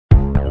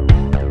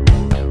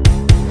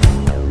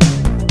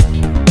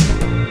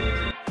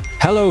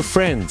Hello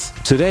friends!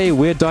 Today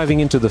we're diving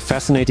into the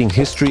fascinating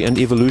history and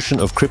evolution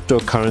of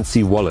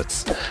cryptocurrency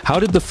wallets. How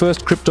did the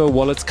first crypto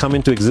wallets come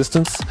into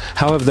existence?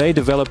 How have they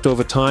developed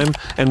over time?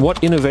 And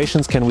what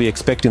innovations can we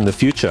expect in the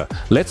future?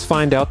 Let's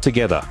find out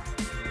together.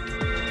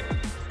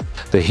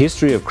 The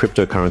history of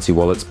cryptocurrency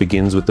wallets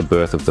begins with the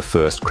birth of the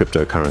first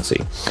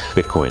cryptocurrency,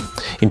 Bitcoin.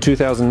 In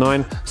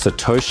 2009,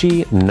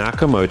 Satoshi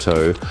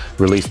Nakamoto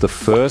released the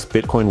first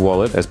Bitcoin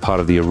wallet as part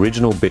of the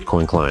original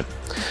Bitcoin client.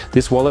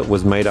 This wallet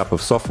was made up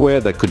of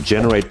software that could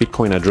generate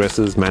Bitcoin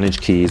addresses,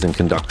 manage keys, and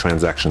conduct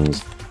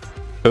transactions.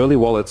 Early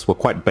wallets were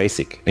quite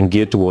basic and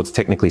geared towards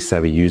technically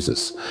savvy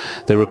users.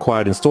 They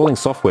required installing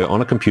software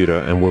on a computer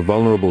and were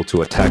vulnerable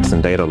to attacks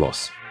and data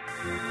loss.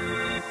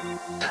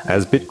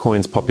 As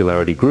Bitcoin's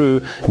popularity grew,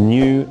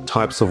 new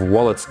types of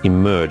wallets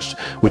emerged,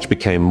 which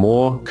became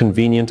more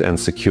convenient and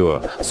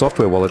secure.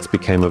 Software wallets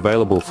became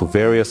available for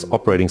various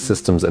operating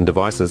systems and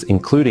devices,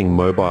 including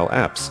mobile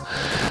apps.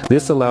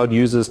 This allowed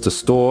users to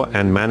store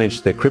and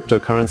manage their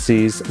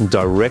cryptocurrencies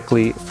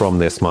directly from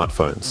their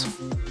smartphones.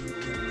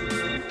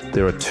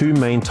 There are two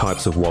main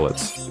types of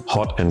wallets,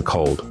 hot and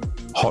cold.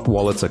 Hot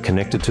wallets are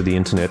connected to the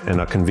internet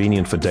and are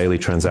convenient for daily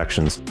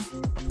transactions,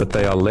 but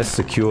they are less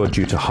secure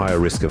due to higher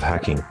risk of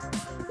hacking.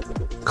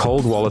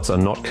 Cold wallets are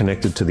not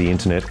connected to the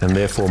internet and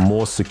therefore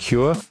more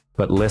secure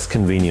but less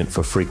convenient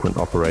for frequent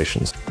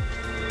operations.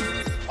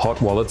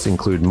 Hot wallets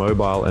include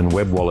mobile and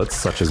web wallets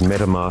such as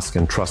MetaMask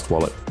and Trust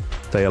Wallet.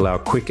 They allow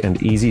quick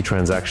and easy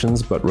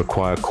transactions but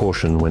require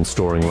caution when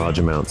storing large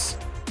amounts.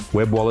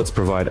 Web wallets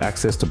provide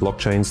access to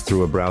blockchains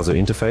through a browser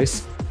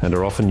interface and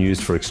are often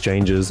used for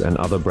exchanges and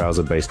other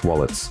browser-based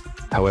wallets.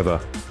 However,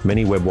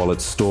 many web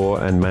wallets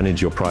store and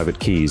manage your private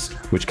keys,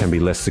 which can be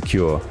less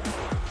secure.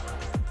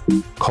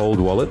 Cold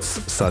wallets,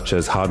 such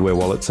as hardware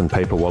wallets and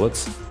paper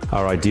wallets,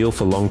 are ideal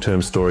for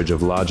long-term storage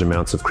of large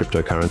amounts of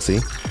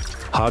cryptocurrency.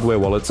 Hardware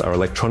wallets are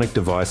electronic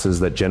devices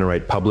that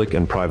generate public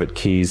and private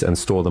keys and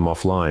store them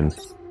offline.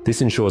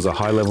 This ensures a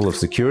high level of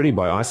security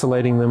by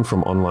isolating them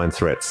from online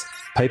threats.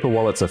 Paper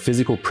wallets are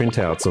physical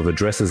printouts of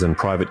addresses and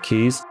private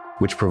keys,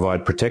 which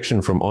provide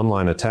protection from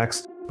online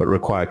attacks but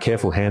require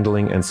careful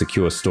handling and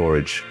secure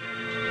storage.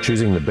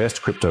 Choosing the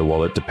best crypto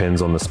wallet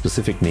depends on the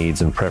specific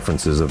needs and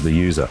preferences of the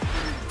user.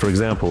 For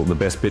example, the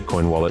best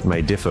Bitcoin wallet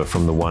may differ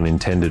from the one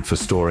intended for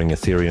storing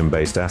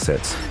Ethereum-based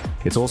assets.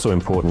 It's also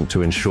important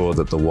to ensure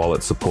that the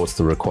wallet supports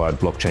the required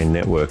blockchain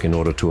network in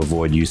order to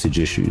avoid usage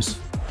issues.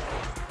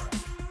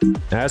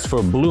 As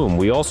for Blum,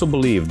 we also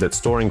believe that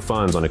storing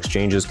funds on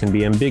exchanges can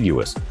be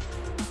ambiguous.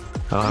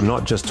 I'm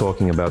not just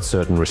talking about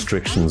certain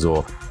restrictions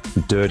or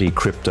dirty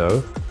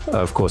crypto.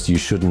 Of course, you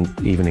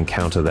shouldn't even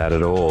encounter that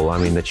at all. I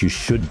mean that you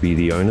should be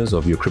the owners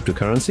of your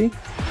cryptocurrency.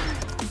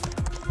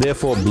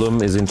 Therefore,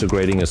 Blum is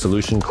integrating a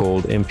solution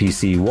called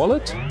MPC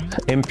Wallet.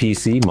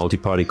 MPC,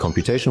 Multi-Party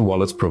Computation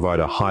wallets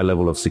provide a high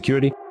level of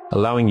security,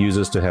 allowing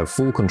users to have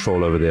full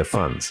control over their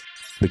funds.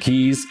 The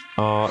keys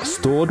are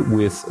stored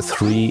with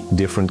three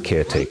different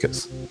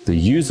caretakers: the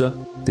user,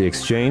 the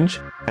exchange,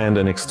 and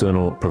an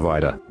external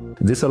provider.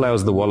 This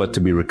allows the wallet to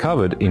be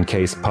recovered in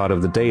case part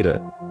of the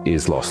data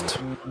is lost.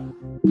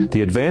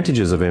 The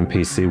advantages of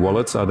MPC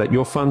wallets are that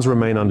your funds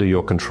remain under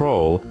your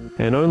control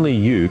and only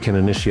you can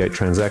initiate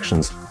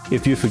transactions.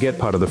 If you forget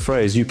part of the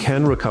phrase, you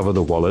can recover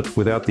the wallet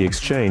without the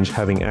exchange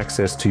having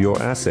access to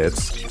your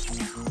assets.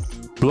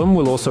 Blum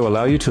will also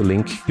allow you to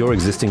link your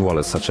existing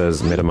wallets such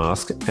as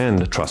MetaMask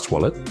and Trust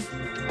Wallet.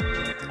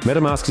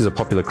 MetaMask is a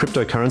popular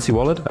cryptocurrency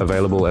wallet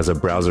available as a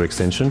browser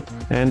extension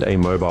and a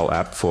mobile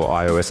app for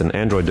iOS and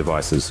Android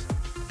devices.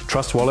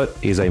 Trust Wallet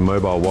is a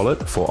mobile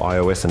wallet for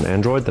iOS and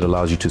Android that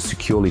allows you to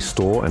securely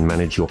store and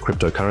manage your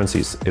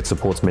cryptocurrencies. It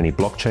supports many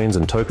blockchains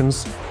and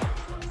tokens.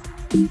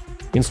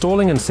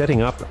 Installing and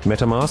setting up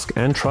MetaMask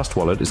and Trust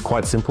Wallet is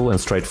quite simple and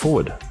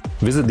straightforward.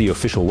 Visit the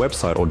official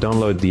website or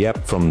download the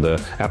app from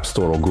the App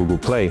Store or Google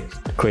Play.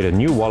 Create a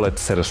new wallet,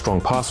 set a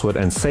strong password,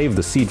 and save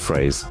the seed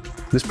phrase.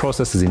 This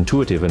process is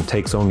intuitive and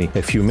takes only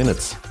a few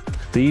minutes.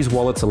 These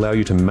wallets allow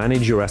you to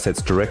manage your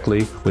assets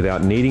directly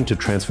without needing to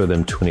transfer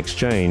them to an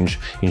exchange,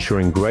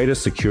 ensuring greater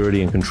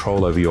security and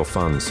control over your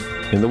funds.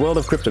 In the world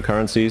of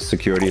cryptocurrencies,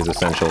 security is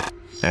essential,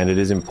 and it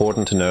is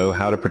important to know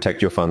how to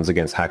protect your funds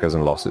against hackers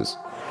and losses.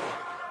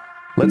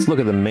 Let's look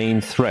at the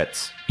main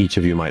threats each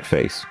of you might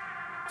face.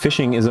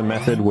 Phishing is a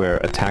method where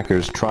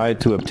attackers try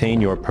to obtain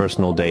your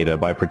personal data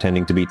by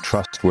pretending to be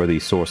trustworthy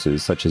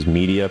sources, such as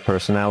media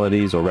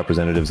personalities or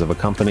representatives of a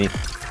company.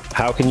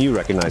 How can you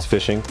recognize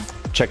phishing?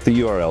 Check the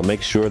URL,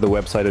 make sure the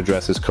website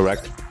address is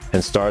correct,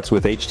 and starts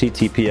with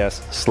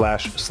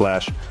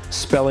https://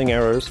 spelling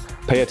errors.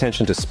 Pay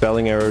attention to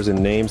spelling errors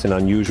in names and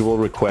unusual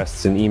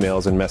requests in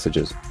emails and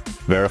messages.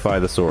 Verify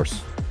the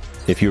source.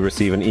 If you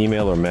receive an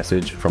email or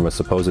message from a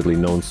supposedly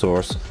known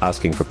source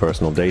asking for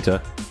personal data,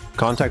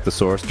 contact the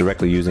source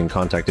directly using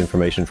contact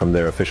information from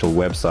their official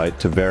website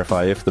to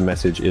verify if the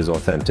message is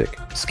authentic.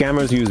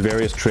 Scammers use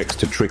various tricks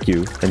to trick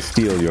you and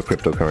steal your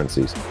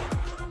cryptocurrencies.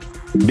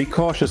 Be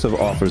cautious of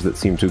offers that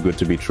seem too good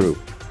to be true.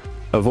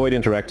 Avoid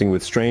interacting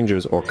with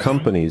strangers or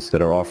companies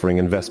that are offering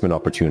investment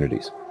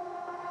opportunities.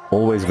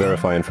 Always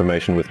verify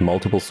information with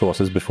multiple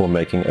sources before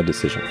making a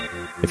decision.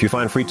 If you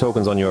find free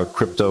tokens on your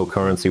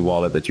cryptocurrency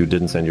wallet that you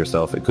didn't send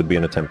yourself, it could be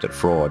an attempt at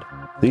fraud.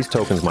 These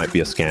tokens might be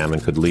a scam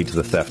and could lead to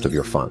the theft of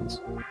your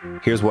funds.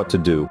 Here's what to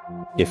do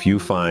if you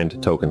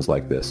find tokens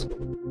like this.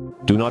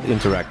 Do not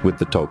interact with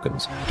the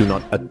tokens. Do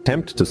not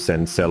attempt to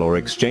send, sell, or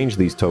exchange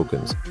these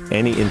tokens.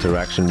 Any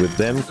interaction with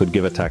them could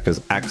give attackers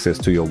access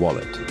to your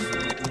wallet.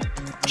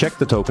 Check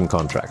the token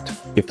contract.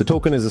 If the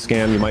token is a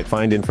scam, you might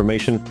find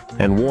information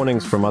and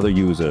warnings from other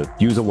users.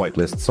 Use a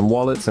whitelist. Some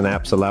wallets and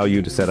apps allow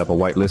you to set up a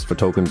whitelist for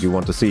tokens you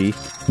want to see.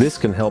 This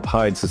can help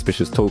hide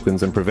suspicious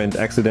tokens and prevent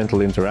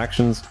accidental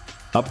interactions.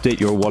 Update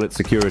your wallet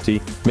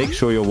security. Make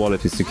sure your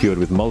wallet is secured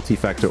with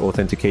multi-factor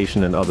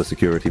authentication and other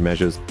security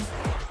measures.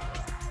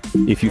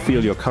 If you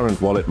feel your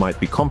current wallet might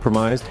be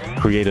compromised,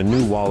 create a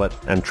new wallet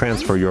and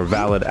transfer your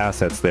valid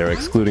assets there,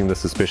 excluding the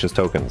suspicious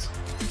tokens.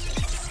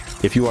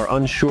 If you are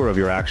unsure of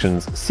your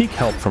actions, seek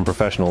help from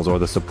professionals or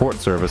the support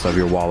service of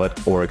your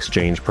wallet or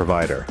exchange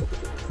provider.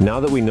 Now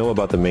that we know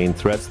about the main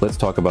threats, let's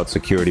talk about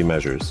security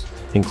measures,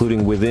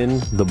 including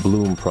within the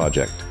Blum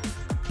project.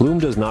 Blum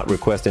does not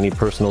request any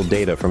personal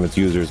data from its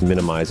users,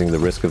 minimizing the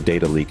risk of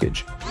data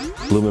leakage.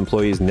 Blum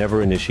employees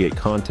never initiate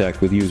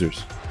contact with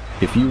users.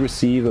 If you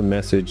receive a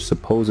message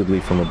supposedly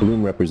from a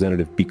Blum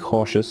representative, be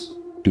cautious,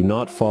 do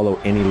not follow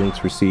any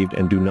links received,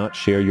 and do not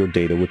share your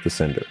data with the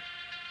sender.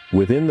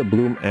 Within the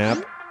Blum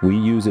app, we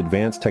use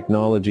advanced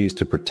technologies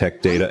to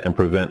protect data and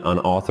prevent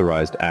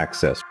unauthorized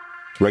access.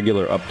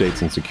 Regular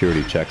updates and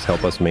security checks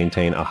help us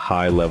maintain a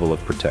high level of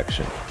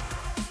protection.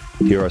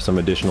 Here are some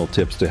additional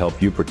tips to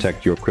help you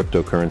protect your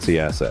cryptocurrency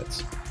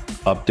assets.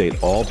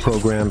 Update all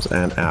programs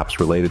and apps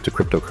related to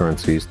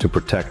cryptocurrencies to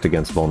protect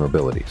against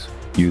vulnerabilities.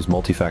 Use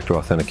multi-factor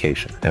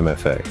authentication,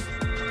 MFA.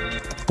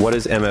 What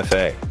is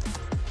MFA?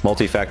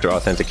 Multi-factor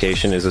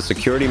authentication is a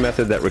security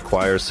method that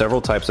requires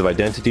several types of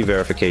identity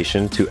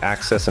verification to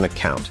access an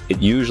account. It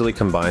usually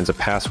combines a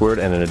password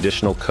and an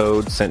additional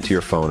code sent to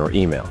your phone or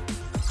email.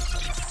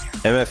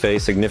 MFA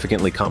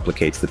significantly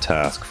complicates the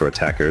task for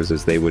attackers,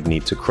 as they would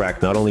need to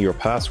crack not only your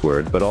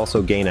password but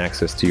also gain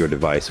access to your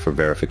device for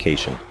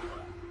verification.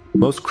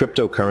 Most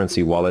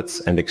cryptocurrency wallets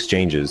and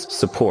exchanges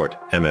support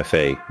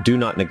MFA. Do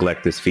not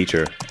neglect this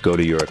feature. Go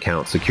to your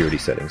account security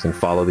settings and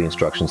follow the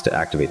instructions to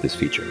activate this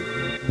feature.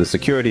 The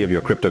security of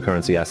your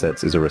cryptocurrency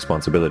assets is a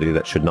responsibility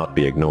that should not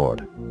be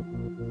ignored.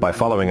 By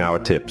following our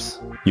tips,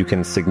 you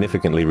can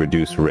significantly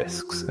reduce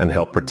risks and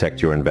help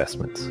protect your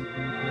investments.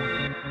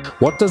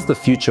 What does the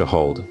future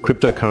hold?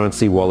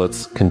 Cryptocurrency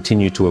wallets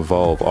continue to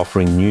evolve,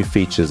 offering new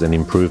features and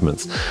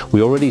improvements.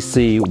 We already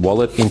see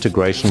wallet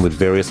integration with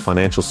various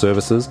financial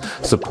services,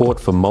 support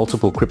for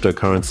multiple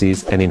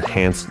cryptocurrencies, and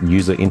enhanced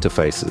user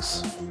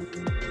interfaces.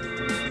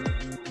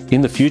 In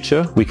the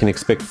future, we can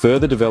expect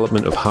further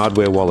development of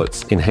hardware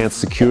wallets, enhanced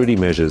security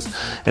measures,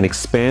 and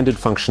expanded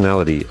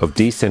functionality of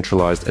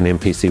decentralized and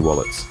MPC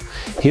wallets.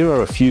 Here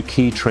are a few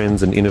key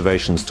trends and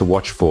innovations to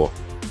watch for.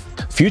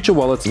 Future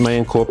wallets may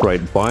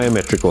incorporate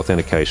biometric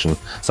authentication,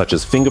 such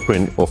as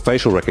fingerprint or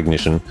facial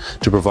recognition,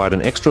 to provide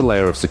an extra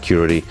layer of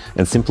security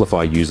and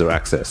simplify user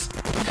access.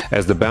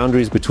 As the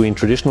boundaries between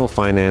traditional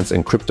finance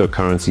and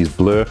cryptocurrencies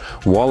blur,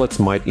 wallets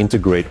might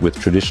integrate with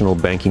traditional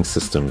banking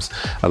systems,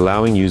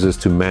 allowing users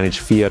to manage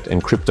fiat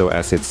and crypto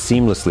assets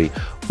seamlessly,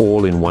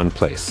 all in one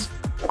place.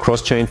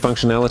 Cross-chain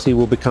functionality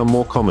will become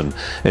more common,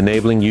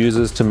 enabling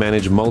users to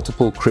manage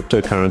multiple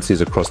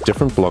cryptocurrencies across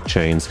different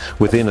blockchains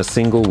within a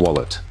single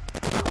wallet.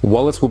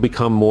 Wallets will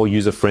become more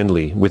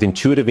user-friendly, with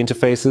intuitive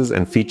interfaces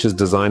and features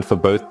designed for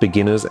both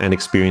beginners and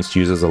experienced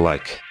users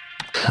alike.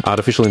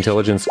 Artificial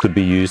intelligence could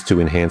be used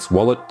to enhance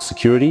wallet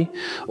security,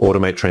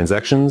 automate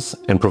transactions,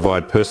 and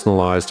provide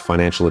personalized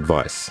financial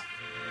advice.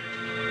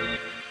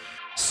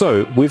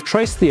 So, we've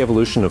traced the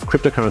evolution of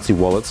cryptocurrency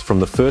wallets from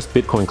the first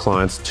Bitcoin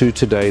clients to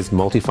today's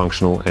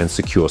multifunctional and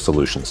secure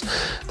solutions.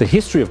 The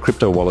history of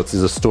crypto wallets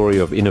is a story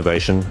of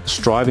innovation,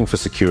 striving for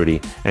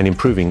security, and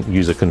improving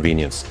user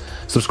convenience.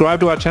 Subscribe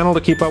to our channel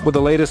to keep up with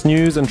the latest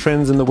news and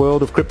trends in the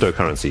world of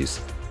cryptocurrencies.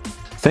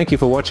 Thank you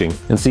for watching,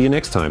 and see you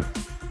next time.